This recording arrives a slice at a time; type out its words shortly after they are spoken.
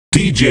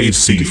DJ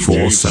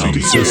C4 Sound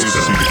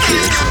System.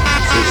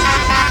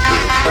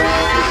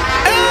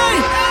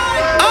 Hey,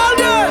 all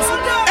girls,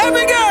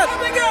 every girl,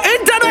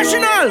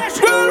 international,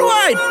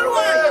 worldwide.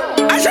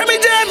 I shall be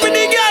there for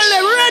the girl,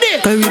 them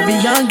ready.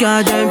 Caribbean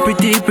girl, them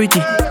pretty,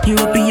 pretty.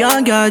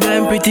 European girl,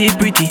 them pretty,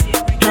 pretty.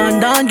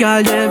 London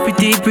girl, them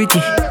pretty,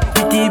 pretty.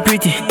 Pretty,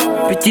 pretty,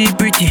 pretty,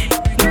 pretty.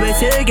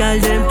 USA girl,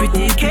 them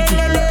pretty, pretty.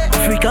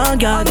 African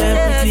girl, them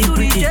pretty,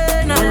 pretty.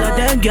 All of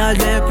them girl,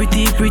 them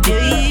pretty, pretty.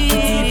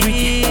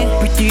 Pretty,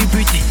 pretty,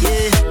 pretty,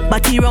 pretty.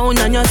 Body round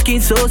and your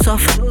skin so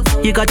soft.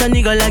 You got a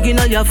nigga like in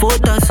all your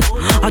photos.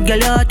 A girl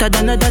you hotter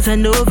than a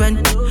dozen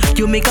oven.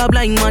 You make a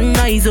blind man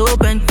eyes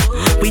open.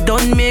 We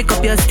don't make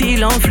up, you're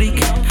still on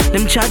fleek.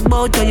 Them chat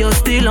bout you, you're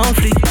still on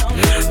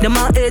fleek. Them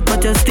a hate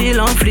but you're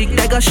still on fleek.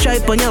 Take a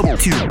stripe on your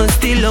boot, you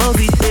still love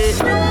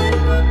it.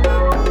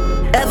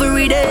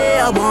 Every day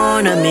I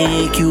wanna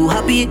make you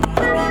happy.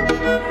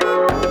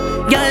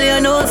 Girl,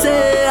 you know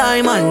say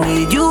I man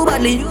need you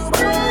badly.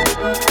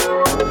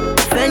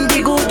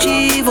 Fendi,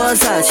 Gucci,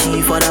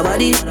 Versace for the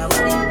body.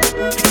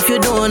 If you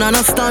don't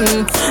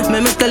understand,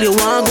 let me tell you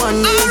one.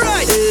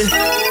 Alright.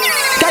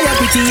 Girl, you're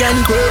pretty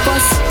on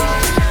purpose.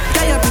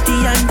 Girl, you're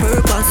pretty on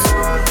purpose.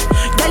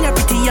 Girl, you're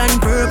pretty on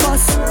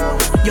purpose.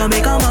 You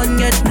make a man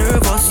get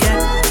nervous,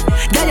 yeah.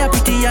 Girl, you're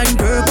pretty on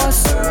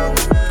purpose.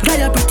 Girl,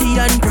 you're pretty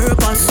on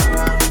purpose.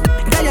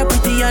 Girl, you're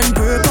pretty on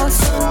purpose.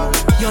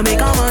 You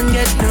make a man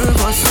get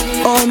nervous.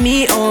 Oh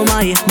me, oh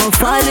my, me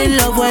fall in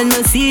love when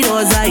me see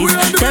those eyes.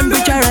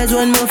 Temperature rise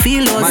when me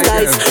feel those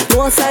guys.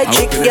 No side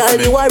chick, girl,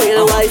 you a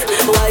real wife.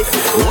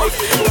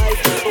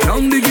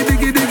 Down diggy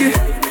diggy diggy.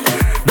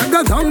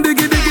 Dagga down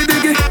diggy diggy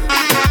diggy.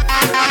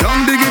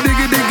 Down diggy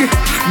diggy diggy.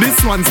 This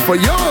one's for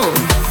you.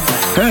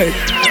 Hey,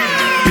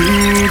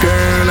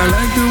 girl, I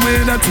like the way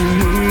that you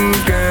move,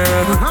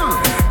 girl.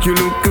 You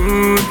look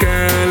good,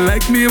 girl.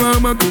 Like me,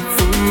 mama cook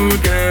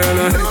food, girl.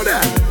 I know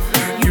that.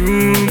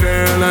 You,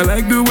 girl, I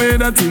like the way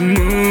that you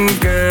move,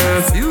 girl.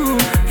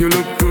 You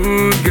look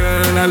good,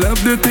 girl. I love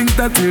the things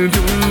that you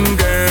do,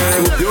 girl.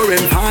 So pure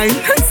and fine,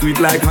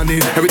 sweet like honey.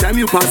 Every time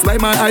you pass by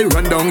my eye,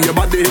 run down your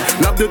body.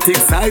 Love the thick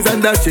size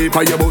and the shape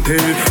of your booty.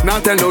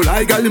 Now tell no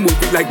lie, girl, you move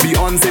it like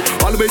Beyonce.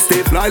 Always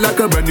stay fly like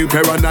a brand new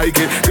pair of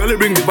Nike. Girl,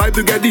 you bring the vibe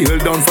to get the hill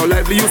down so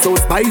lively. You so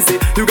spicy,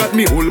 you got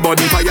me whole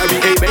body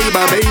fiery. Hey, baby,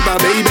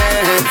 baby.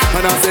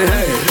 And I say,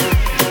 hey,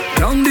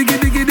 down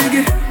diggy diggy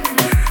diggy.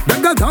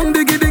 Dagga down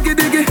diggy diggy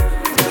diggy.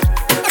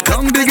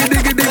 Down diggy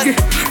diggy diggy.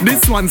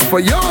 This one's for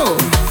you.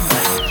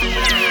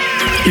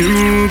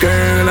 You,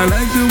 girl, I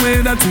like the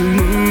way that you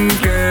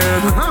move,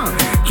 girl.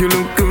 You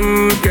look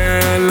good,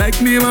 girl. Like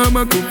me,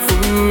 mama cook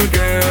food,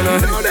 girl. I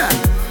know that.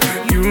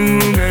 You,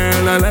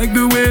 girl, I like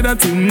the way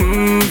that you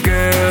move,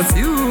 girl.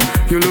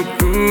 You look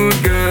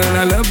good, girl.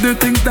 I love the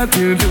things that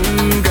you do,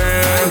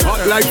 girl.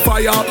 Hot like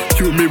fire,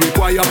 you me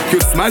require.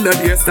 You smile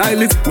and hairstyle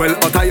it well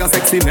utter your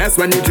sexiness.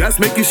 When you dress,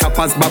 make you sharp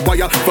as barbed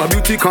wire. For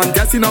beauty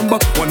contest, number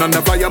one on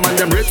the fire. Man,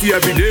 them rate you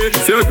every day.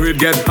 So grade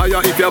get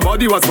higher. If your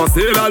body was for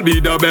sale, I'll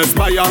be the best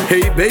buyer.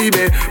 Hey,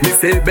 baby, me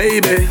say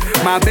baby.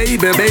 My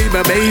baby.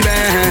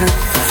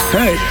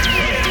 Hey,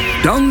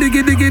 down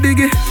diggy diggy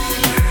diggy.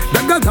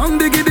 Dagga down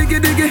diggy diggy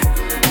diggy.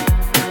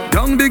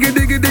 Down diggy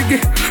diggy diggy.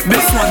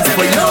 This one's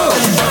for you.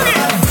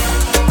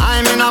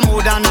 I'm in a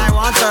mood and I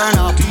want to turn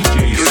up.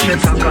 You should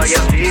talk how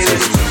you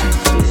feeling.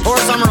 Pour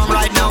some rum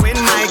right now in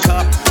my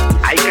cup.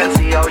 I can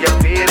see how you're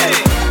feeling.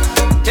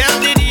 Tell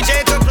the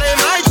DJ to play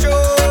my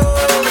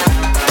tune.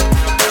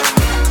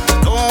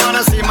 Don't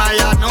wanna see my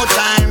yard no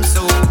time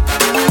soon.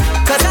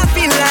 Cause I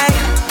feel like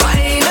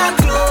why not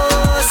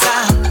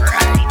closer.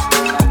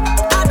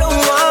 I don't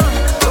want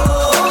to go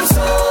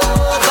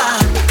sober.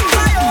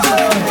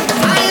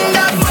 I'm in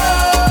that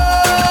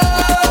mode.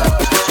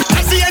 I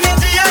see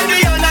energy and me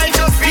and I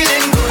just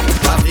feeling good.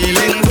 I'm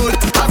feeling good.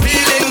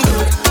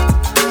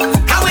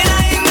 How when I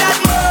in that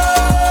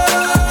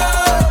mode,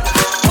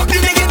 fuck the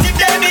negative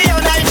day, me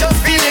and I just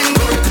feeling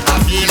good.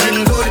 I'm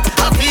feeling good.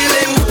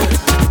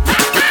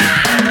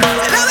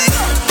 Now we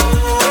go.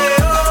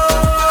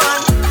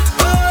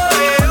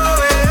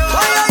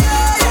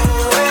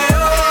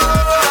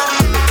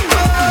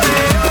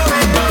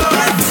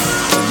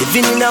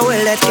 Living in a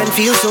world that can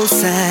feel so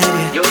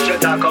sad. You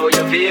should talk how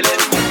you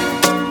feeling.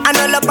 And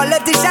all the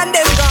politicians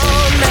them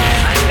gone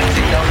mad. I can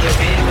see how you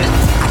feeling.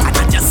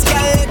 I just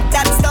can't let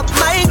that stop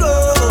my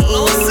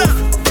growth.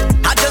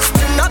 I just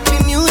turn up the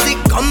music,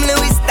 come let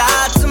we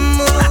start to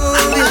move.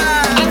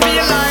 I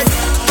feel like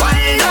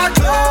why not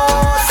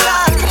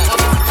closer?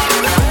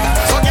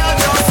 So girl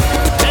just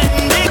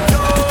bend it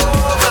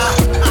over.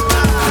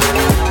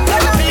 I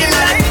feel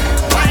like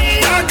why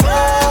not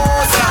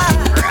closer?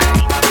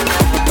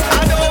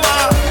 I don't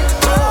want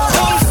to go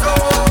home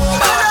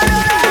sober.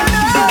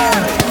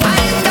 I'm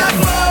in that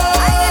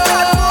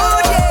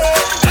mood,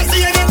 yeah. I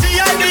see energy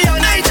and me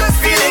and I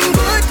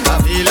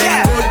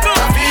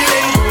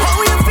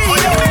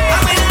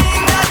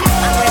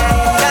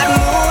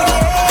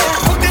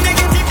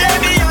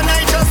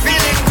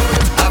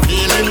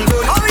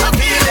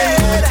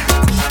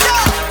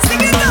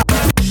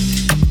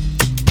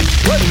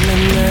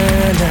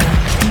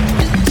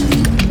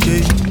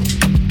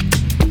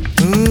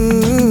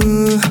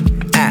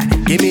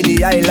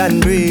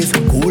island breeze,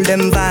 cool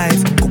them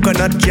vibes.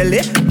 Coconut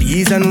jelly,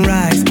 peas and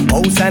rice,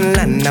 house and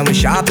land, and we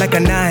sharp like a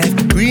knife.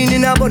 Green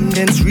in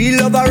abundance,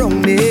 real love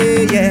around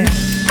me, yeah.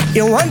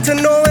 You want to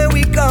know where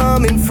we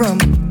coming from?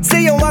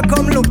 Say you want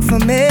come look for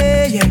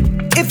me, yeah.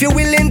 If you're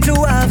willing to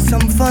have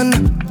some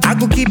fun, I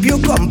could keep you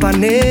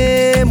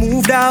company.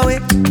 Move that way,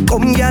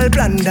 come girl,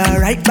 blunder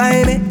right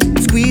by me.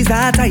 Squeeze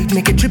that tight,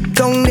 make it trip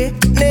down there.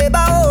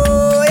 Neighbor,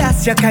 oh,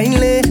 yes, you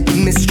kindly.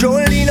 Miss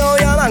Jolene, oh,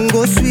 your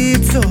mango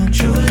sweet, so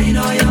Jolene,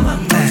 oh, your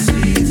mango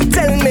sweet.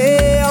 Tell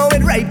me how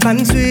it ripe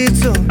and sweet,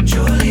 so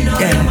Jolene, oh,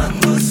 your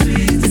mango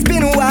sweet. It's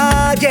been a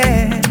while,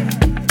 yeah.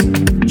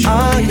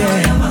 Oh,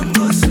 yeah.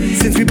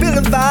 Since we built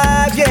a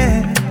vibe,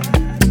 yeah.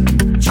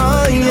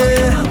 Oh,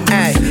 yeah.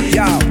 Hey,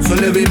 yo, so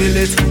let me build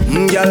it.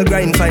 Y'all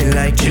grind fine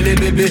like chili,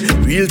 baby.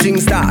 Real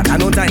things start, I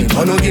no time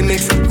for no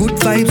gimmicks. Good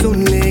vibes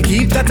only,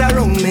 keep that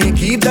around me.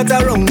 Keep that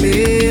around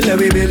me, let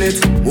me build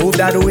it. Move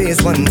that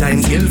waist one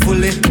time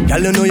skillfully. Y'all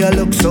you know you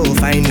look so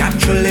fine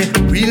naturally.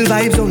 Real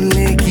vibes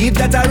only, keep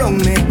that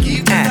around me.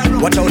 Keep that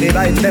around watch how the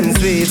vibes them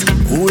sweet.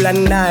 Cool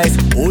and nice,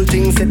 whole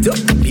thing set up.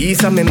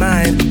 Peace on my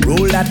mind,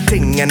 roll that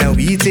thing and now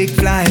we take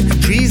flight.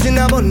 Trees in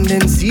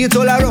abundance, see it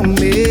all around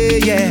me,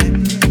 yeah.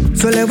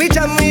 So let we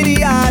jam with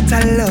the heart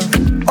and love.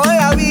 All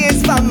our way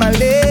is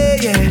family,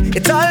 yeah.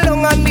 It's all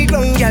long on the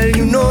ground, girl.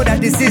 You know that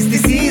this is the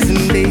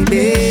season,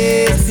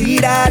 baby. See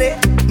that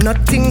it?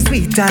 Nothing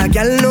sweeter,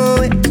 girl,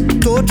 know it.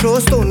 Don't throw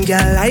stone,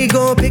 girl, I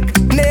go pick.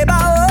 Neighbor,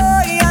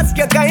 oh, he ask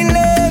you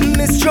kindly.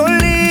 Miss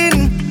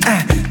Jolene,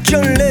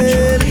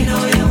 Jolene,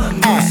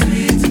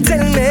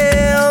 tell me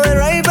how it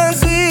ripe and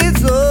sweet,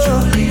 so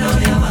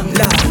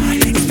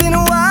it's been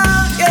a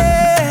while,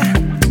 yeah.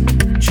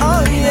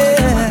 Oh,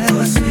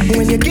 yeah.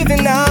 When you're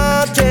giving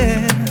out,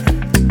 yeah.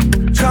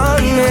 Call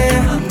me.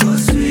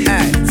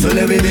 Ay, so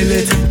let me build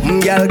it.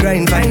 Girl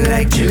grind fine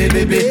like chili,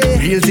 baby.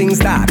 Real things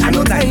start, I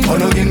no time for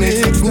no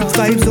gimmicks. Good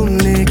vibes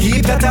only,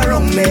 keep that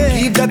around me.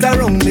 Keep that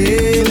around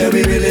me, let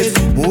me build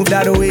it. Move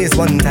that waist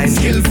one time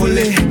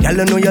skillfully. Girl,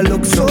 you know you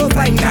look so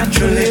fine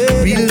naturally.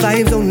 Real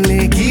vibes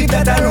only, keep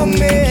that around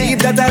me. Keep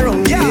that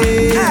around me.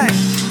 Ay,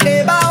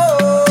 neighbor, oh.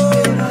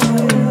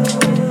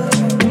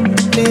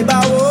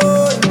 Neighbor, oh.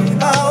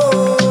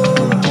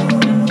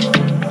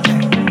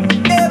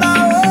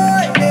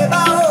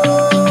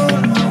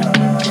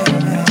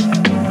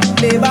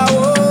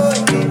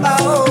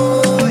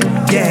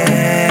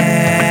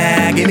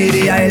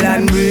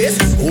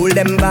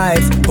 Them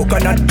vibes,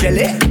 coconut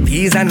jelly,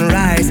 peas and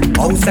rice,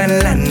 house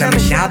and land, I'm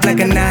sharp like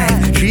a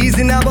knife. Trees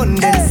in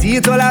abundance, see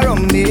it all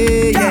around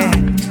me, yeah.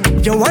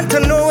 You want to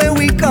know where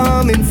we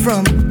coming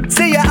from?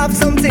 Say you have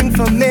something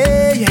for me,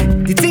 yeah.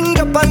 The thing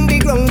up on the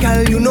ground,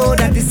 girl, you know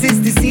that this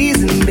is the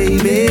season,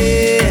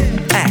 baby.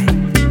 Ay.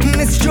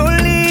 Miss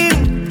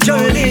Jolene,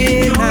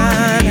 Jolene,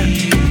 ay.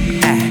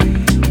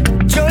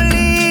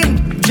 Jolene,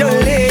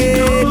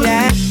 Jolene,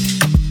 yeah.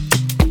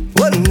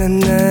 Oh, na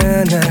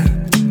na na.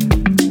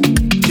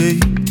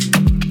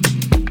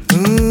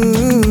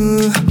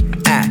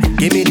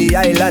 Give me the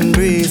island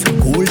breeze,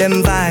 cool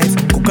them vibes.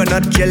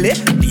 Coconut jelly,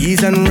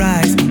 peas and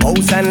rice,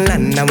 house and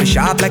land, and we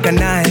sharp like a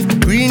knife.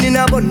 Green in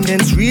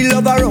abundance, real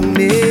love around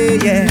me,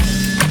 yeah.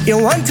 You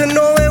want to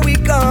know where we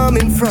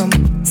coming from?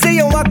 Say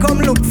you want come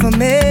look for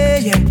me,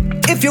 yeah.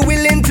 If you're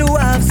willing to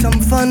have some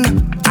fun,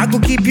 I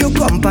could keep you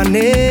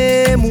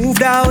company. Move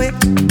that way,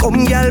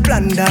 come girl,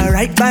 blunder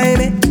right by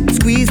me.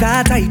 Squeeze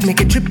that tight,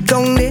 make it trip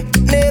down there.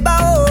 Neighbor,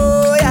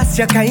 oh, yes,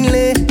 you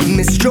kindly.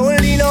 Miss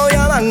Jolene, oh,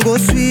 your mango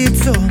sweet,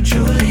 so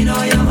Jolene,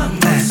 oh, your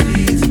mango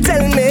sweet.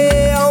 Tell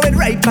me how it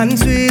ripe and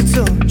sweet,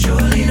 so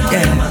Jolene, oh,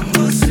 your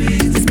mango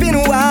sweet. It's been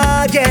a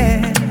while,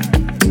 yeah.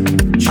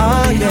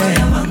 Oh,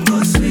 yeah.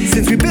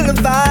 Since we built a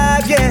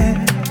vibe,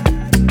 yeah.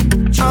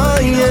 Oh,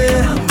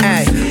 yeah.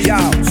 Hey, yo,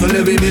 so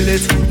let me build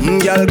it.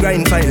 Girl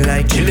grind fine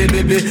like chili,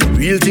 baby.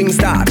 Real things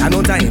start, I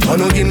no time for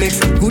no gimmicks.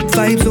 Good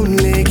vibes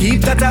only,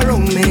 keep that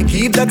around me.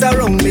 Keep that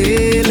around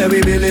me, let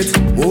me build it.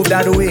 Move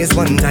that waist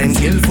one time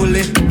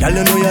skillfully. Girl,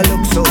 you know you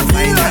look so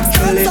fine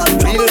naturally.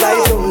 Real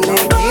vibes only,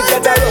 keep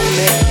that around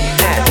me.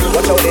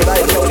 Watch how they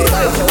vibe, how they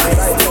vibe, how they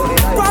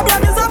vibe.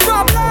 Problem is a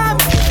problem.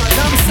 You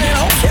know what I'm saying?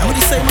 I don't care what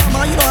you say,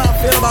 mama. You know how I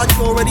feel about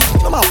you already.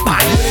 I'm a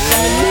bang when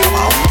it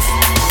comes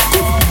to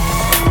you.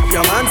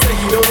 Your man say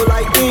he don't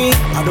like me.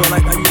 I don't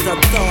like that you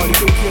just tell you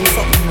to kill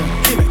something.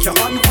 He make you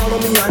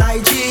unfollow me on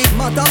IG.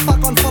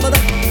 Motherfucker unfollow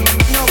that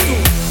now too.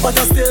 But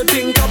I still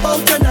think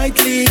about you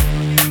nightly.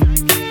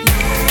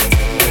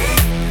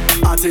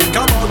 I think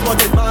about what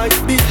it might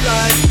be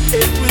like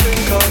if we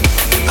link up.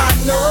 I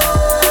know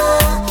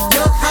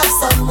you have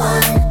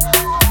someone.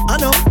 I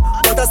know,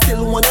 but I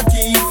still wanna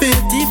keep it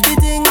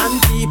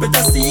and keep it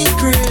a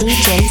secret.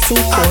 DJ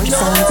C4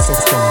 Sound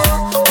System.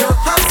 You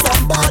have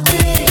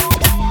somebody,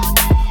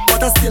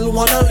 but I still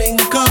wanna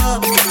link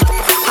up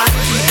and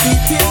keep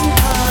it in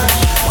touch.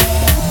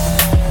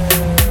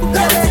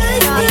 Let me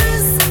take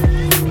this.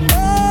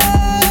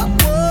 Oh,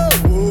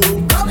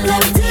 come let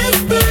me take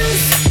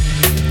this.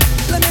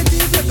 Let me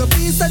give you a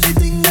piece of the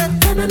thing that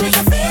let me make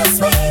you feel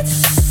sweet.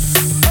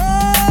 Oh,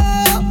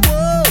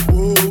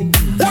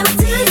 let me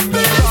take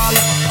this.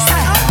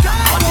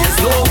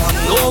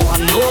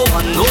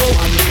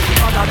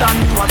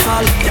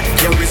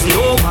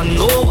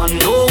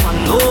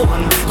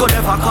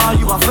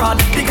 you a fraud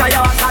because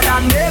you're hotter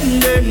than them.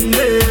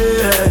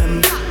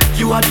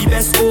 You are the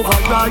best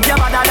overall, you're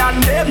better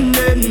than them.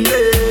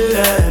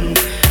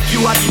 You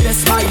are the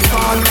best by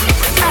far.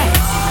 Hey.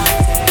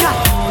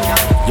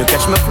 You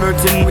catch me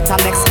flirting with our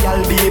next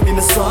gal, baby,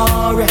 me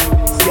sorry.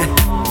 Yeah.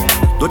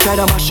 Don't try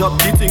to mash up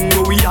the thing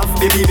that we have,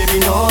 baby,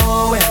 no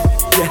way.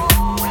 Yeah.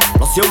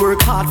 Plus you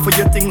work hard for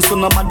your things, so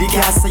nobody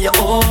can say you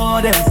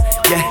owe them.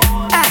 Yeah.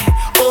 Hey.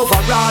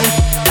 Overall.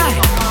 Hey.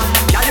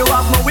 Yeah, you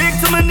have my wig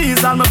to my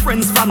knees, all my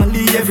friends,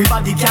 family,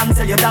 everybody can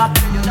tell you that.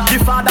 The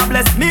Father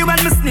bless me when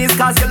me sneeze,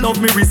 cause you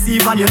love me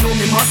receive and you know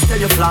me must tell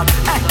you flat.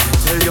 Hey,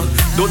 tell you,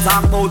 don't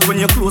talk about when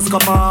your clothes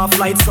come off,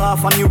 lights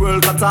off and your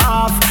world cut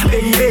off.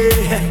 Hey,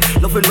 hey,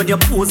 loving when you're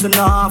posing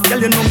off,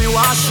 girl you know me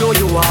want show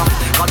you off.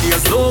 Cause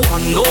there's no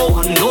one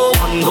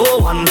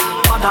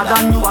other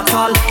than you at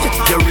all.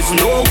 There is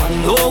no one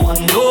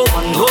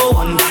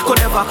could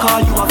ever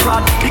call you a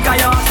fraud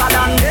because you're hotter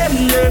than them.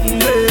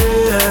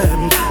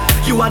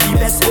 You are the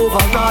best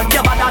overall,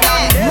 you're better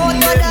than them. You are the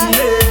best overall.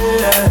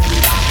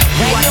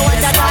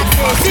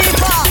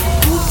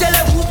 Whoop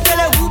tele, whoop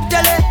tele, whoop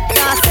tele.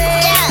 Now say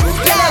whoop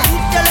tele,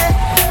 whoop tele,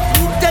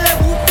 whoop tele,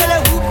 whoop tele,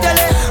 whoop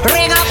tele.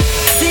 Ring up,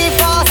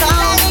 C4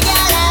 sound.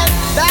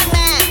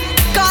 Batman,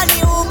 call the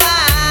Uber,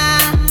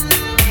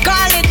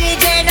 call the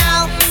DJ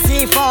now.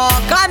 C4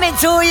 coming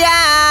to ya,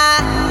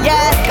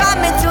 yeah,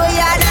 coming to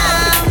ya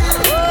now.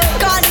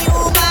 Call the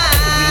Uber,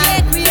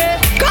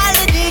 call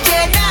the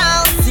DJ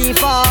now.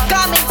 C4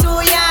 coming to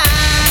ya,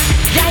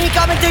 yeah, he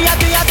coming to ya,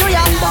 to ya, to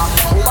ya.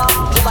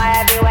 Uber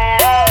everywhere.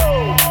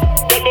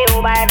 Take the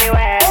Uber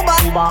everywhere. Uber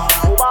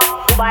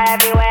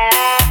everywhere.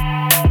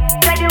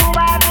 Take the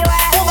Uber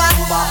everywhere.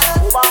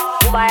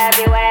 Uber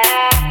everywhere.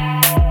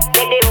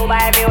 Take the Uber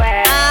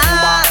everywhere.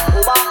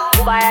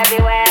 Uber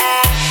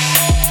everywhere.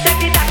 Take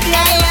the taxi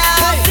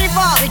everywhere.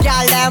 The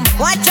girl them,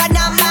 what's your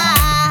number?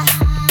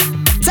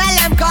 Tell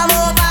them come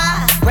over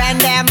when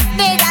them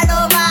need a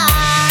lover.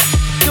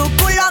 To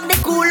cool off the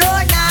cooler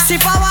now. See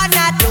for one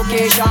that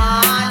location.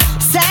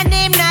 Send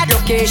him that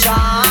location.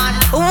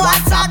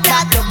 What's up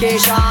that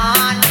location?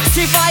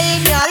 See for in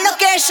your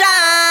location.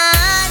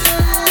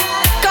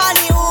 Call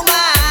the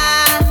Uber,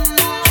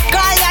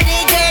 call your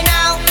DJ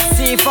now.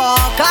 See for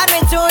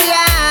coming to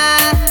ya,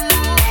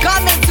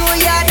 coming to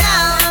ya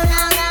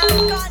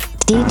now.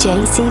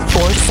 DJ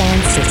C4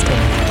 Sound System.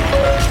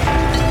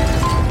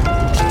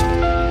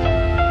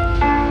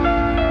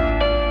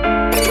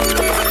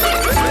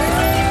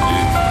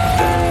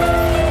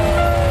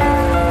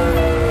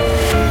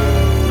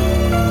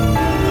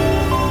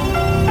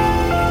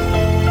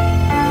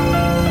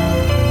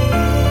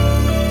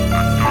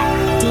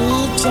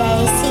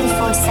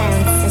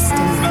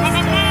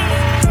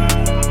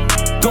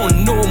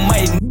 Don't know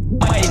my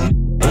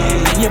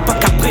Rien pas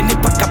qu'à prendre,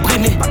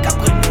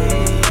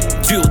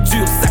 Dur,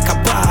 ça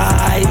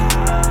cabaye.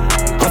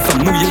 Enfin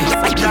mouillé.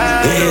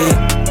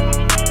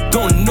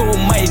 Don't know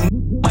my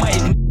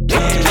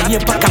Rien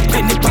pas qu'à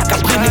prendre,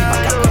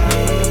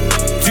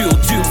 Dur,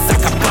 ça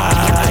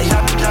cabaye.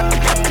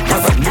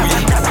 Enfin mouillé.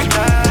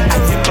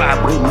 Rien pas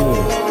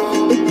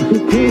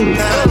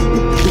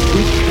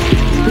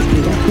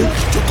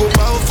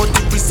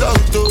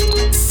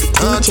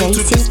DJ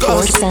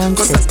C4 Sound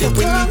System.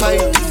 By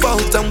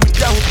default and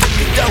without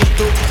any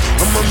doubt,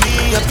 I'm a me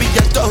happy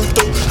adult.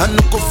 I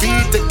no go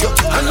feed the girl,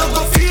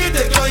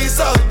 it's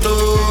out.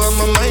 I'm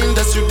a mind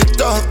that's you the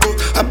talk.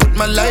 I put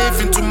my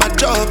life into my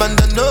job and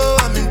I know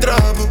I'm in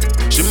trouble.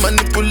 She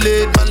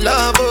manipulate my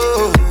love.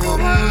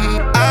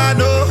 I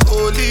know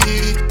holy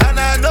and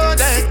I know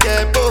that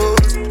get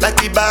both. Like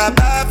the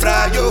Baba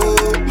Frayo,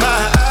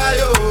 my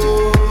ayo,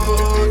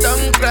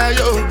 don't cry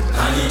yo. I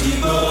need to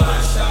go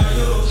and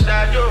shadow.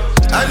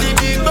 I need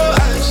to go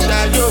and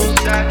shadow.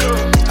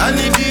 I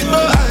need to go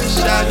and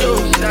shadow.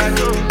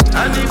 I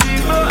need to go and shadow. I need to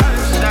go and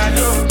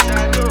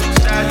shadow.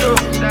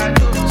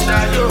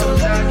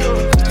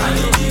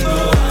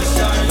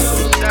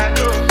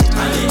 I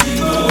need to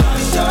go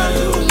and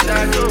shadow.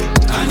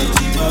 I need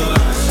to go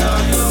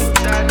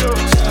and shadow.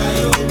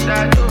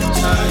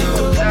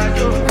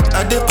 I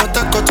dey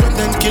Port-a-Court when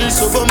them kill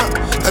Soboma.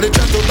 I dey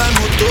try to buy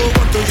moto,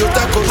 want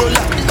Toyota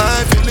Corolla.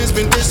 My feelings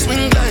been they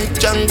swing like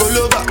Django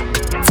Lover.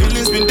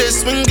 Feelings been they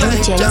swing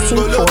like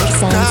Django Lover.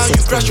 Now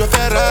you crash your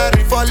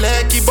Ferrari for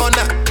Lucky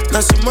Bona.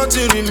 Now some more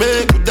to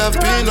remake could have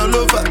been all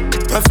over.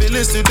 My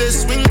feelings today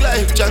swing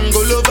like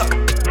Django Lover.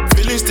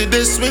 Feelings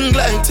today swing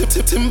like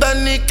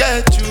Timbani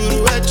at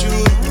you.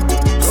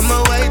 I'm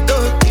a white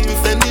dog in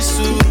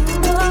Fenisu.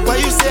 Why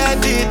you say I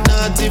did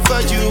nothing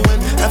for you when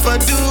if I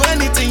do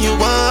anything you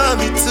want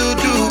me to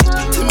do?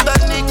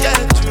 Timbani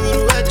at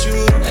you.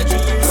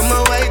 I'm a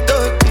white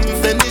dog in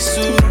Venice.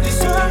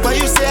 Why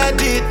you say I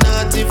did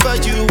nothing for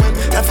you when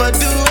if I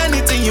do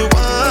anything you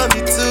want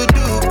me to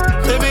do?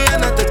 Maybe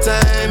another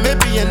time,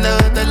 maybe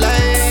another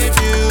life.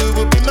 You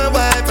will be my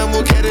wife and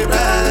we'll get it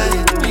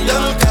right.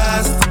 Young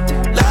cast,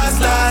 last.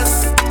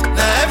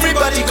 Now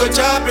everybody go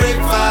job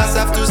breakfast.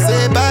 Have to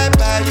say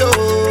bye-bye yo.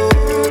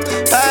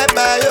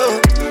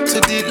 To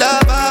the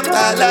love of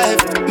my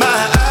life,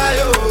 my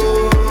ayo,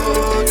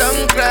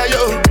 don't cry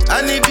yo.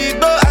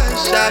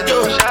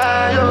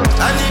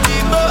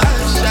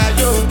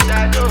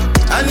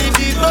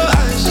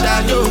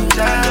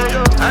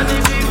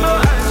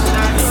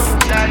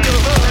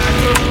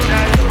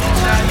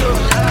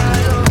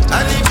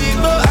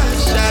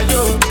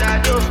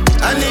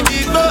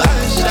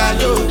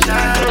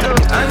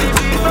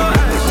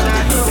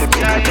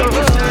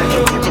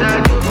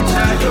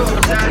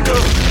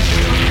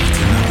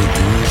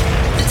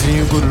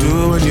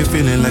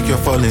 feeling like you're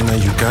falling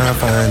and you can't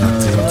find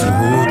nothing to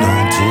hold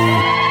on to.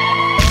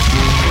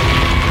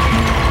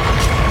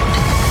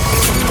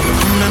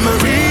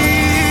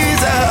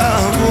 Memories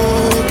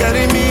of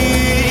carry me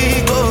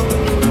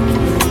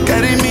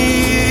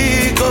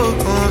go,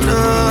 oh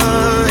no,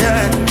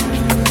 yeah.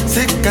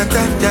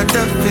 Sikata,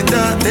 yata,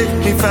 fita, take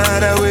me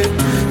far away.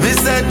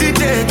 Mr.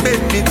 DJ,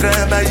 make me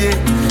travailler.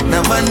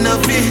 Now man no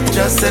fit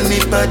just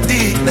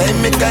anybody. Like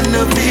me can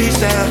no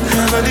vision.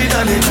 Nobody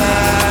done it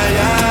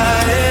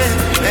high,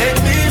 make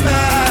me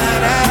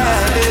mad,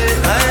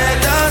 I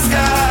just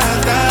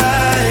got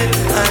die.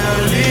 I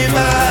only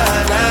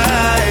mad,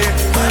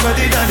 my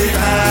body done it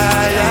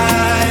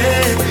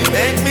high,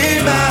 make me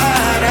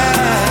mad,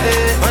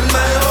 when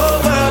my whole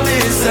world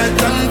is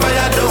set on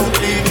fire, don't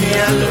leave me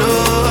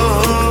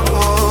alone.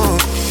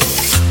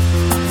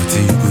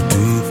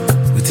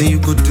 What you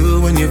could do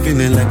when you're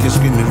feeling like you're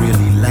screaming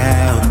really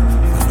loud,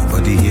 but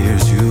nobody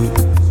hears you.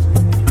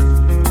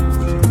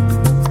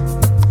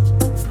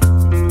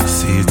 I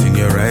see it in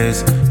your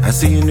eyes, I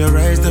see in your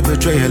eyes the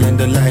betrayal and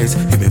the lies.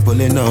 You've been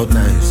pulling out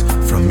knives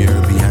from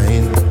your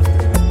behind.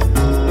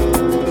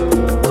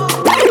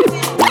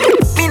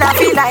 Me not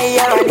feel like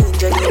you're an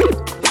angel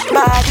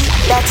body,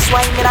 that's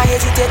why me not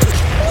hesitate to.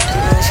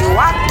 She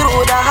walk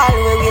through the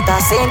hallway with a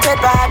sainted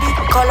body.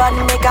 Color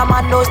make a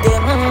man knows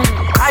them.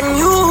 Can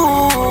you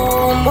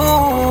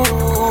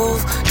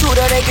move to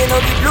the reggae no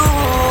be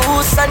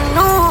blues? And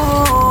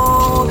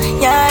no,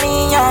 yeah,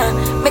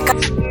 make a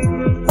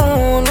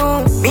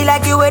no. Me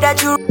like the way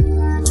that you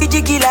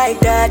jiggy like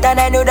that, and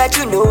I know that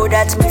you know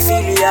that me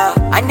feel ya.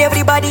 And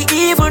everybody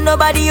evil,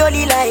 nobody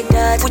only like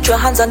that. Put your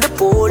hands on the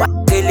pole,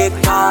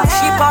 selector.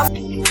 She puff,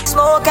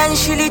 smoke and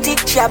she lit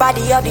it. She a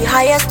body of the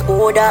highest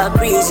order,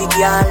 crazy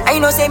girl. I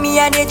know say me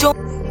and they jump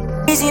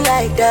easy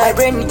like that. My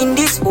brain in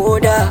this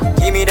order,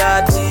 give me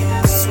that.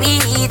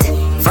 Sweet,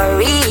 for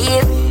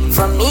real,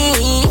 for me.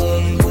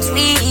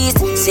 Sweet,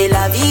 c'est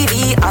la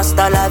vivi,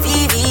 hasta la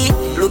vivi.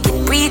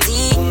 Looking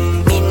pretty,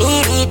 me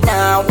need it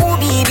now. Ooh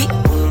baby,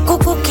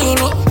 cuckoo kill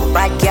me,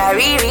 bad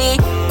carry,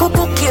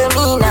 cuckoo kill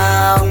me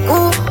now.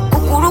 Ooh,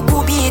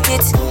 cuckoo beat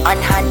it on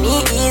her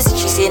knees.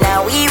 She say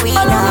now we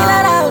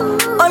now.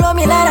 Olo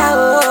mi lara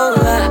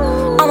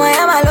oh, omo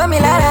yama lo mi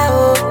lara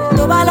oh.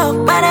 To ba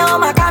lo pare o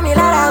ma ka mi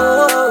lara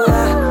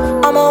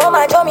oh, omo o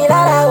ma jo mi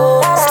lara oh.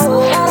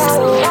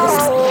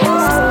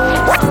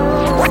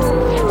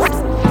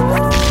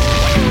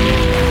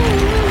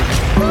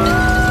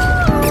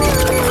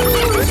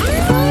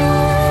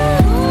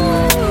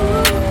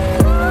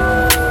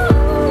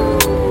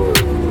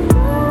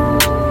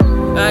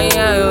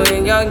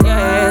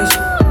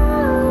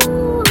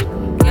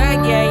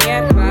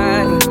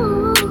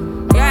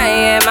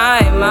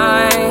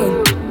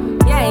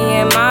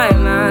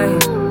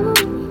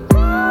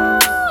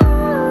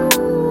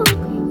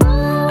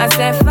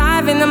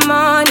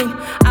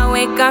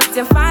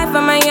 After 5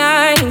 for my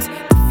earnings,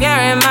 fear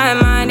in my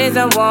mind is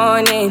a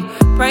warning.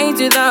 Pray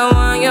to the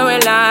one you're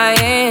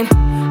relying.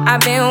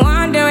 I've been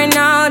wandering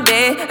all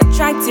day. I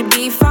tried to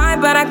be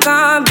fine, but I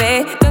can't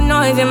be. The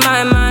noise in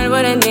my mind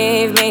wouldn't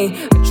leave me.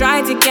 I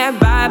tried to get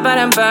by, but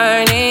I'm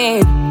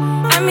burning.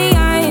 And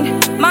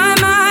behind my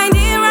mind,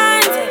 it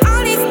runs.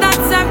 All these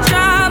thoughts have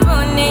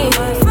troubled me.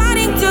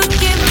 Fighting to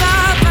give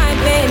up my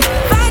pain.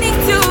 Fighting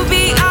to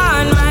be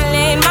on my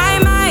lane. My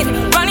mind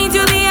running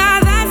to the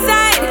other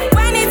side.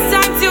 When it's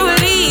time to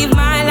leave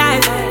my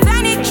life,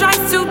 then it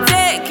tries to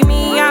take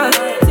me out.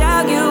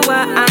 Tell you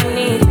what I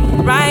need,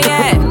 right?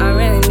 Yeah, I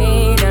really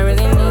need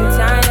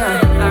time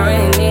now.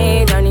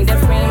 I need to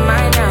free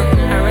mind now.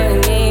 I really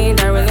need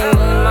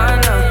mine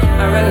now.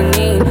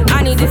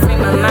 I need to free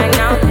my mind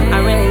now. I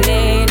really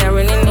need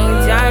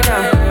time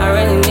now.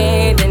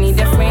 I need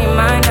to free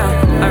mind now.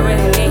 I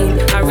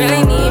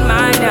really need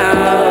mine now.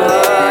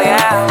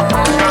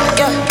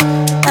 Yeah,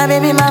 my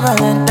baby, my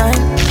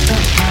Valentine.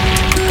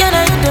 Can I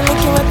you to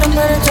make you a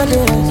temperature?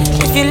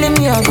 If you leave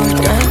me a good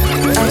time,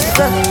 I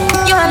swear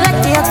you are like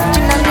the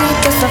oxygen I need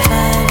to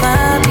survive.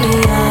 I'll be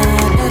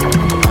honest.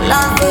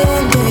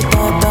 Loving the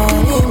thought of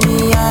me,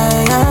 I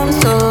am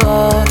so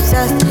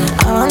obsessed.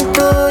 I want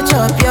to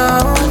chop your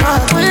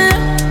heart.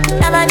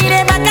 Never need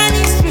a back and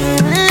it's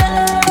real.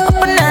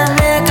 Open and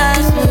make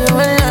us feel.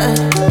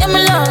 Yeah, my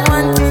love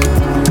one thing.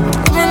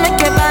 You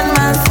make a bad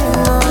man sing.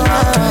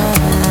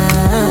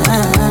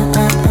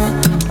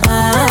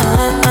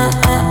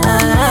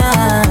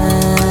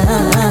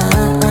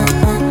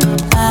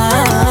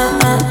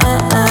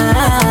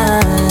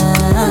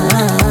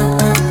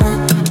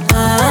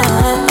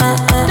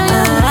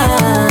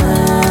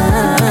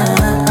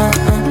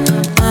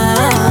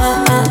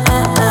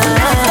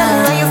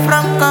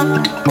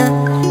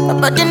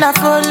 But then I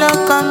follow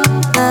come,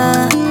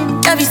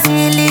 love is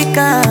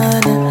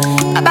silicon.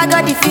 I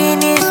got the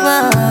finish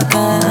work.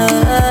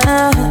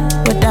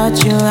 Without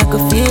you, I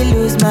could feel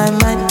lose my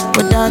mind.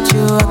 Without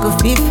you, I could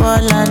feel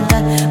fall and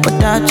die.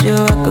 Without you, I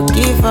could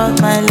give up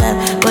my life.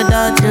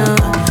 Without you.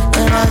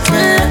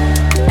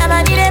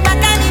 Never need a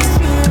back and it's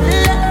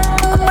real.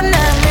 Open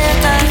up,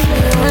 make us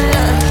feel.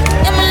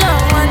 Yeah, my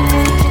love one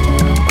thing.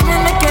 You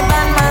make a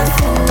bad man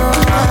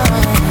sing.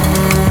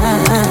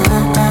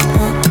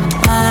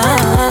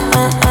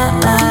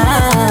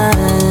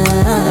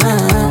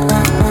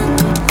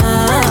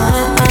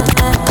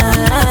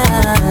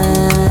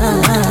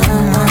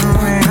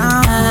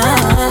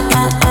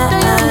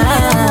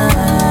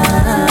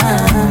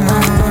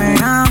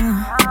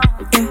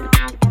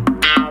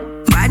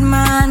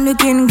 man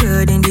looking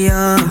good in the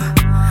air.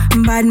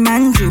 Bad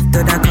man drip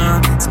to the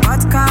car.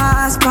 Spot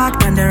cars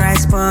parked on the right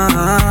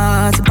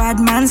spot. Bad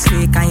man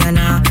slick and you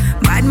know.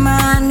 Bad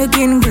man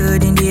looking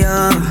good in the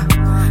air.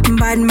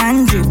 Bad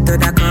man drip to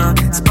the car.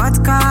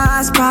 Spot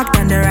cars parked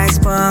on the right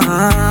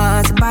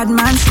spot. Bad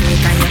man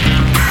slick and you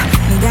know.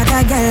 Me got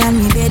a girl on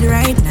me bed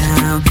right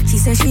now. She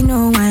says she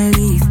no one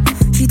leave.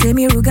 She tell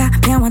me Ruga,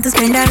 me I want to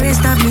spend the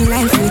rest of me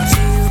life with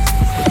you.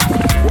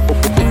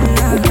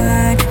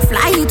 Lord,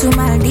 fly you to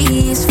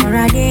Maldives for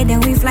a day, then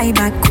we fly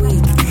back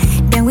quick.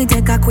 Then we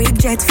take a quick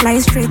jet, fly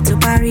straight to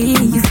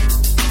Paris.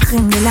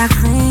 Crème de la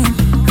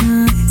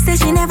crème. Say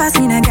she never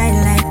seen a guy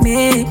like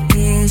me.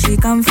 She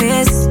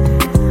confess.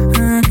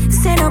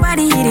 Say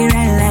nobody hit it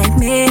right like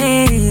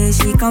me.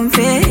 She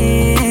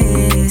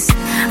confess.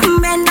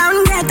 Bend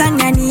down, get on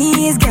your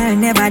knees, girl,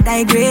 never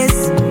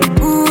digress.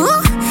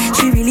 Ooh,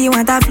 she really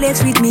wanna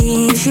flex with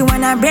me. She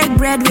wanna break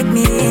bread with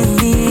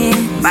me.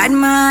 Bad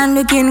man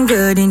looking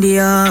good in the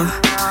air.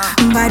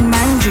 Bad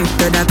man drip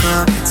to the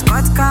car.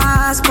 Spot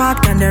cars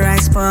parked on the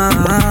right spot.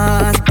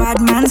 Bad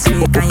man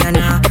slick and you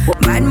know.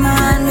 Bad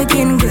man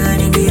looking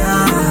good in the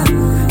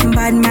air.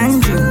 Bad man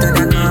drip to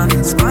the car.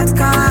 Spot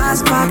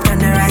cars parked on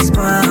the right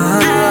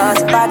spot.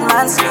 Bad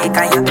man slick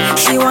and you know.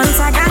 She wants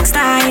a gangster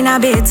in a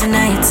bed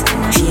tonight.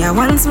 She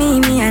wants me,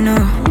 I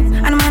know.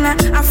 And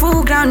man, a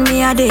full ground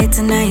me a day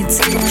tonight.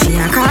 She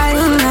a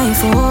calling my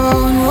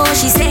phone. Oh,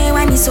 she say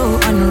when it's so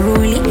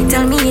unruly.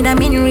 Tell me the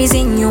main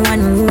reason you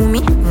want woo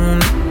me.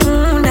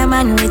 The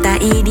man with a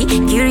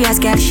ED. Curious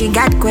girl, she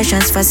got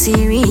questions for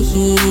Siri.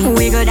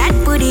 Wiggle that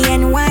booty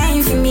and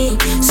wine for me.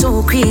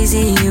 So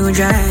crazy, you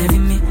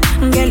driving me.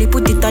 Girl, you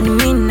put it on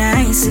me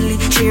nicely.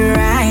 She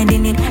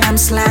riding it, I'm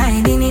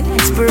sliding it.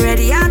 Spread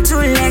your two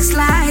legs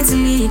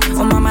slightly.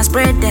 Oh, mama,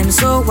 spread them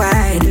so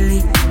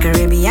widely.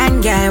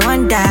 Caribbean girl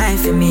won't die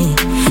for me.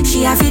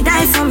 She have to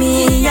die for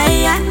me, yeah,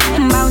 yeah.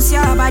 Bounce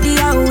your body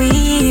out,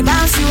 we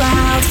bounce you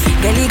out.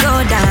 Girl, you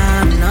go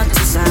down, not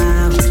too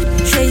south.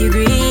 Sure you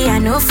agree, I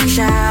know fish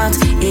out.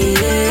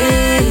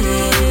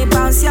 Hey,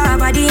 bounce your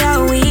body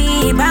out,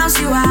 we bounce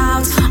you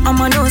out. I'm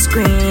on no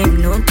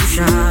scream, no to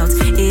shout.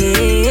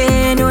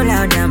 Hey, no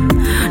loud them,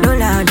 no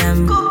loud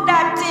them. Cook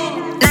that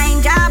thing.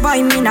 Ninja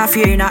boy, me not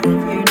fear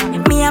nothing.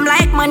 Me, I'm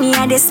like money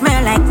and they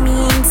smell like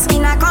meat.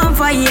 Skin I come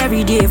for you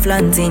every day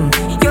flaunting.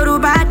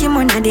 Yoruba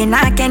money they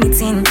knock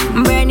anything.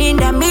 Burning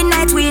the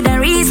midnight with a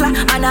Riesler.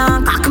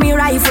 And cock me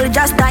rifle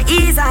just to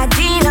ease a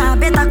Gina.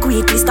 Better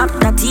quickly stop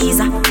the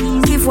teaser.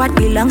 Give what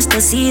belongs to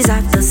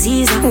Caesar, to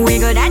Caesar.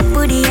 Wiggle that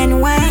booty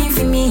and wine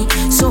for me.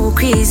 So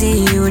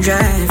crazy you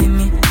driving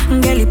me.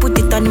 Girl, you put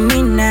it on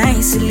me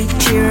nicely.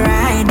 She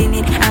riding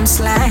it, I'm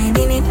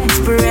sliding it.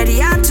 Spread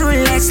your two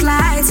legs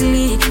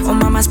slightly. Oh,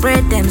 mama,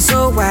 spread them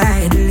so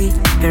widely.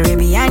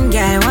 Caribbean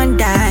girl won't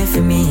die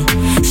for me.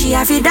 She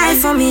have to die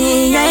for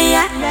me,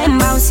 yeah, yeah.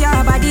 Bounce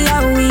your body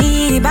out,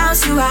 we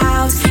bounce you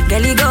out.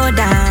 Girl, you go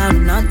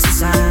down, not too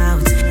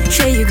south.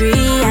 Sure you agree,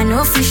 I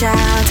know fish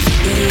out.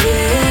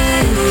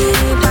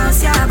 Yeah,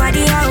 bounce your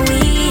body out,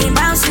 we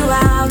bounce you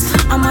out.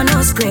 I'm on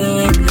no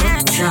scream, no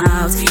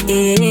shout.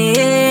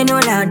 Yeah, no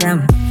loud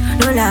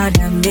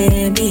them,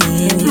 baby.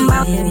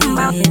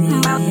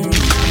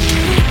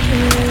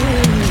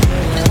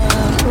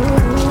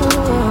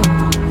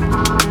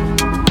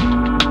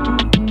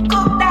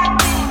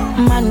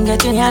 Man,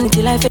 get in hand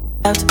till I fade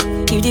out.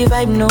 Keep the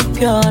vibe no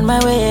pure on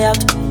my way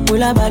out.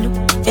 Hula balu,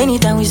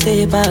 anytime we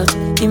step out.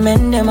 The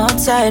men them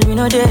outside, we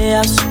know they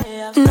house.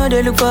 No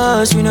they look for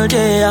us, we know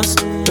they house.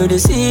 No they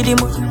see the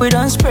mood, we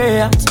don't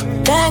spray out.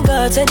 Thank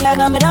God, said like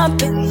I'm a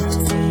dumping.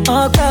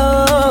 Okay,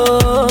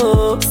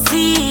 oh,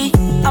 see,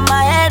 I'm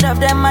ahead of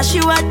them, I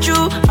shoot at you.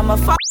 I'm a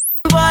fucking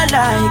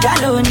baller, you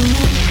got on me.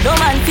 No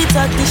man fit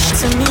talk this shit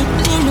to me,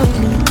 you know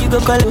me, you go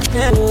call it.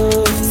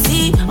 Oh,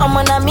 see, I'm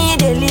on a me,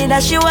 they lead, I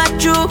shoot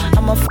at you.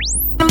 I'm a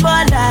fucking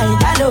baller, you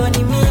got on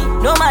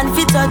me. No man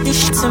fit talk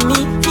this shit to me,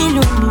 you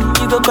know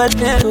me, you go call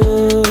it.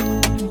 Oh,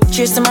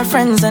 cheers to my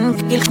friends and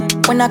kill.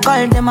 When I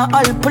call them, I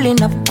all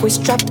pulling up. We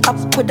strapped up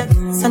with the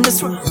and the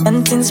sword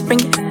and things spring.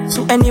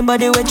 To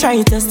anybody who try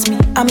to test me,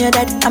 I'm your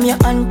dad, I'm your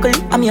uncle,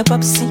 I'm your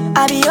popsy.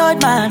 I be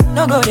old man,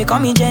 no go, they call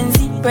me Gen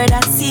Z.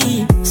 Brother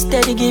C,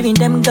 steady giving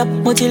them gap,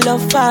 multi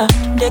love far.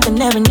 They can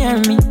never near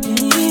me.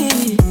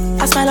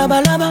 I smile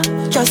lover,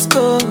 just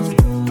go.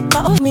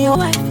 My old me,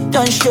 wife,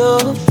 don't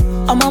show.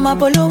 I'm on my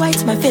polo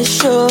white, my face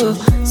show.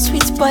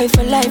 Sweet boy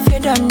for life, you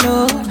don't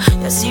know.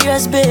 You're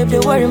serious, babe, they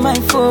worry my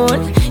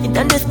phone. You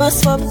done this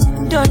bus up,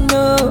 don't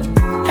know.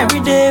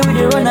 Every day we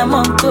dey run, I'm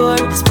on tour.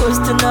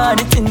 Supposed to know how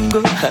the thing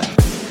go.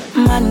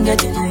 Man,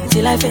 get it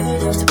till I fade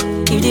out.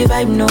 If the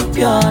vibe no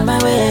pure on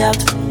my way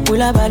out.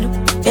 Hula balu,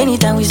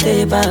 anytime we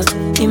step out.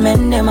 The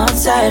men them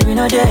outside, we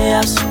know they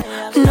house.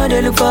 No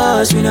they look for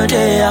us, we know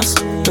they house.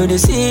 No they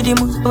see the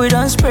mood, we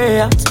don't spray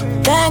out.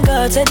 Thank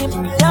God, said them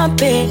don't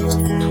pay.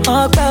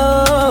 Okay,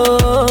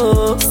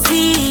 oh,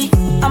 see,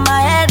 I'm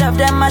ahead of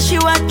them, I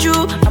shoot at you.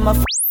 I'm a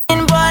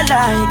f***ing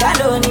baller, you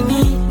got only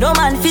me. No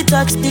man fit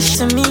talk this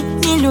to me,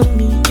 you know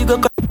me, you go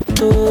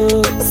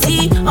to.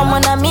 See, I'm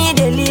on a me,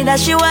 they lead, I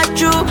shoot at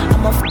you.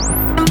 I'm a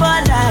f***ing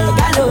but like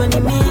alone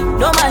in me.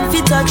 No man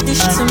fit touch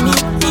this shit to me.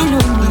 He know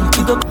me,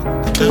 you go.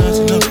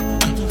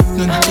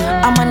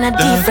 I'm on a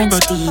different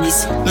stage.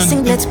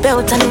 Singlet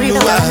belt and real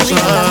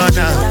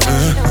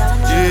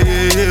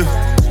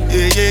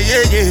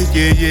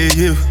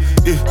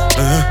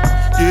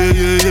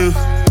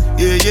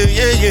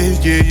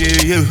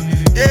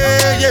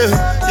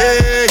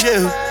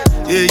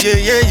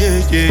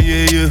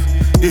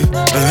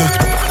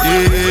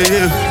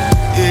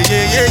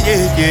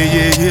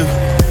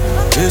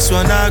This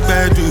one I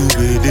better do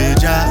with the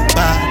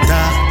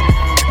jabata.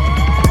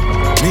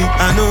 Me,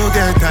 I no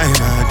get time,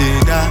 I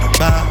did da.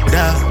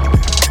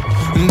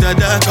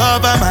 Dada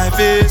cover my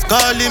face,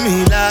 calling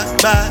me la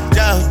ba.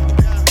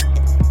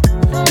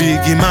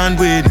 Biggie man,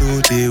 we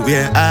know they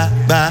wear a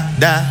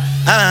bada.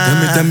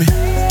 Tell me,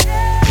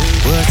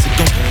 what's it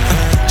gon'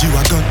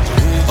 G-Wagon,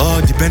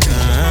 all depend.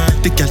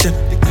 Take your time,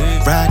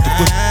 ride the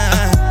whip.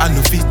 I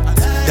no fit,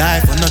 die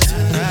for nothing.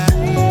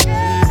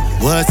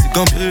 What's it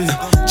gon' be?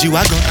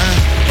 G-Wagon,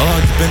 all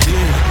depend.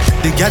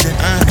 Take your time,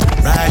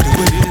 ride the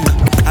whip.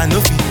 I no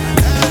fit,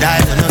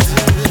 die for nothing.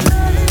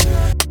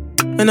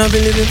 And I've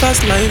been living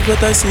fast life,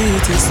 but I see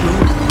it is slow.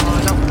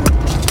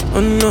 Oh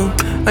no,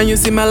 and you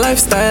see my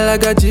lifestyle, I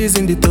got G's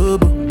in the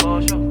turbo.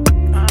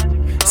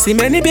 See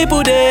many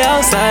people there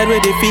outside where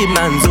they feed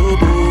man's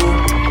oboe.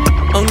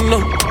 Oh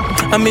no,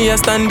 and me I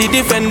stand the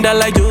defender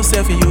like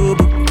Joseph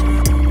Yobo.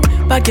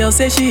 But girl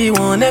say she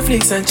want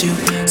Netflix and chill,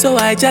 so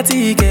I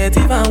chatty get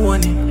even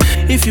warning.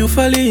 If you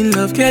fall in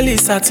love, girl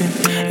is certain.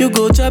 You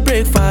go to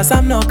breakfast,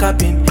 I'm not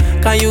capping.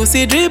 Can you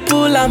see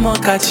dripple, I'm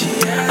not catchy.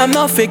 I'm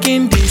not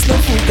faking this, no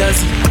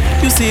fugazi.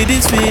 You see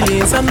these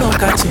feelings, I'm not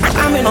catching.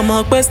 I'm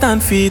a quest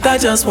and feet, I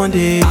just want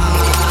it. If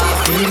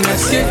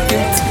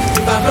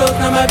I broke,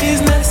 now my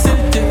business.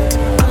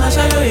 I'll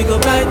show you, you go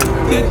bright.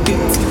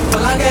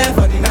 All I get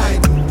for the night.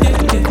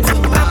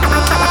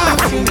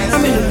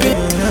 I'm in the pit.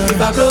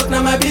 If I broke,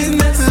 now my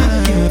business.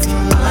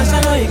 I'll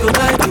show you, you go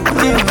bright. All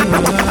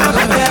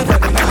I get for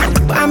the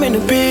night. I'm in a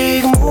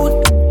big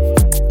mood.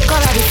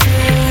 Call out the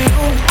feel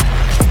you.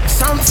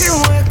 Something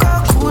wake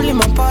up cool in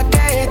my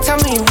body. Tell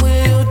me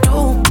will do.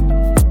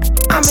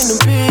 I'm in a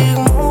big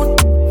mood.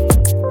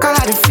 Call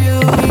out the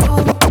feel you.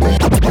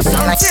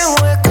 Something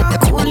wake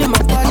up cool in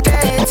my body.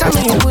 Tell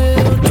me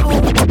will do.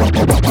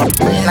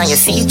 Now you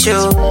see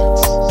true.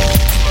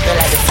 Feel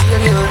like to feel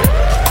you.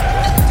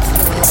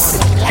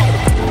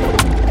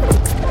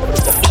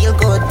 Feel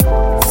good.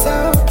 So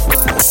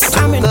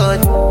I'm in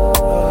good.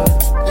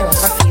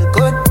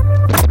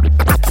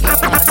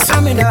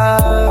 I'm in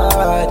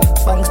God,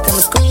 bunks to my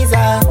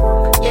squeezer,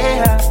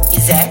 yeah.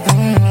 Is that?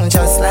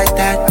 Just like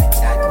that,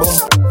 boom,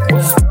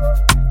 boom.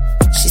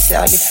 She said,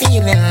 how you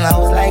feeling? I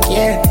was like,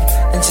 yeah.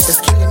 And she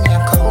just killing me,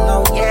 I come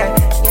now, yeah.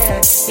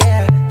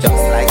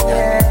 Just like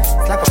that,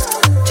 it's like a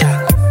jack,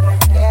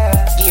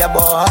 yeah,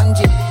 boy,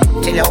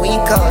 100 till a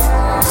week out.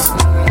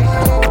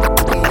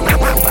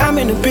 I'm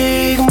in a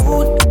big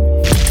mood,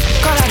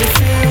 call out the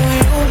feel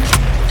you.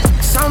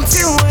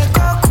 Something wake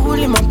up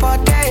cool in my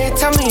body,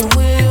 tell me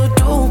will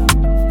do.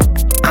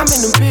 I'm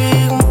in a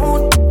big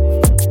mood,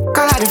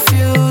 call out the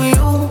feel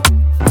you.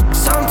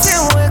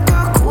 Something wake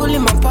up cool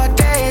in my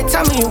body,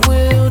 tell me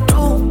will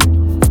do.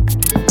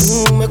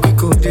 Make we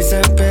go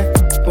December,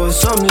 but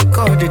some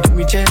liquor they do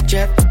me jet.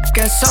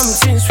 Get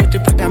something sweet to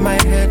put on my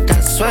head,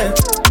 that's why.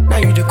 Now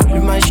you the cool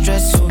in my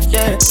stress, so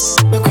yeah.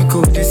 Make we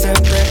go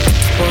December,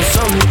 but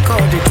some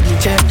liquor they do me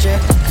jet.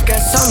 Get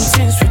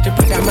something sweet to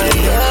put on my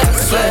head,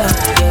 that's why.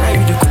 Now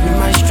you the cool in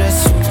my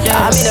stress, so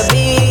yeah. I'm in a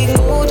big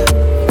mood.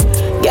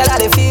 Girl,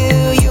 I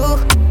feel you.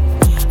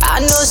 I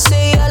know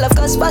say I love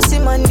cause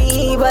passing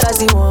money, but I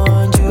still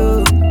want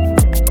you.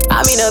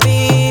 I'm in a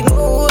big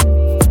mood.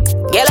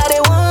 Girl, I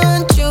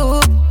want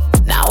you.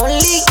 Now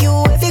only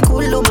you, if you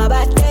cool on my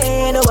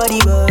body, nobody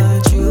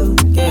but you.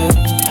 Yeah.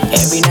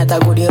 Every night I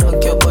go to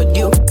rock your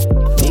body.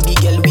 Baby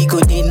girl, we go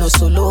there no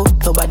solo.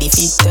 Nobody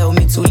fit tell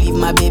me to leave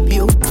my baby.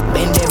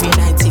 Bend every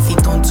night if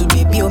it turn to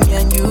baby. Me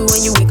and you,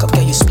 when you wake up,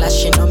 girl, you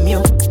splashing on me.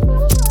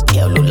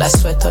 Yeah, look like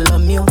sweat all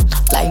on me.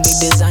 Like the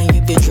design,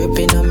 you be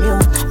dripping on me.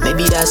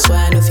 Maybe that's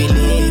why I don't feel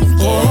it.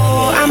 Yeah.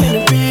 Oh, I'm in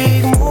a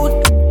big mood.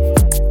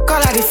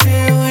 Call out the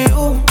feel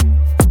you.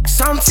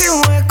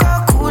 Something wake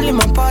up cool in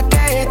my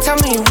body. Tell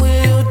me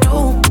will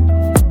do.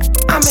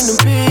 I'm in a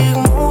big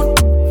mood.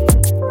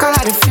 Call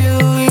out the feel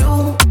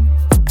you.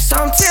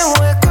 Something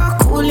wake up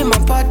cool in my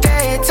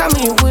body. Tell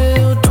me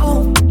will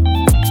do.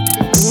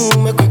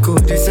 Make we go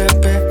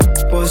December,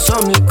 but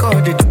some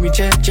liquor they do me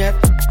jet.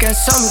 Get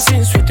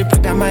something sweet to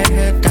put on my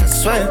head,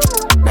 that's why.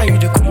 Now you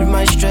the cool in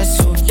my stress,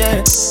 so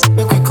yeah.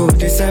 Make we go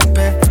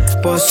December,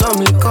 but some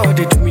liquor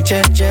they do me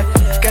jet.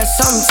 Get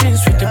something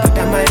sweet to put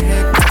on my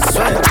head, that's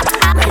why.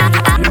 Now you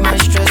the cool in my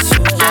stress,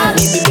 so yeah.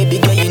 Baby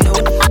girl, you know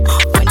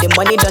when the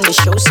money done the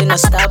show, send a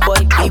star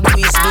boy, big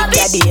quiz, big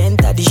daddy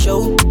enter the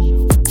show.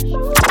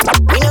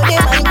 We know they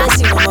mind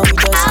blessing, mama, we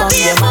just come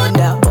your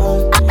mind out.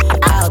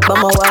 I'll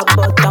bum a walk,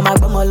 but I'm a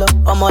bum a low.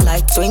 I'm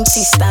like 20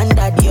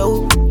 standard,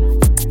 yo.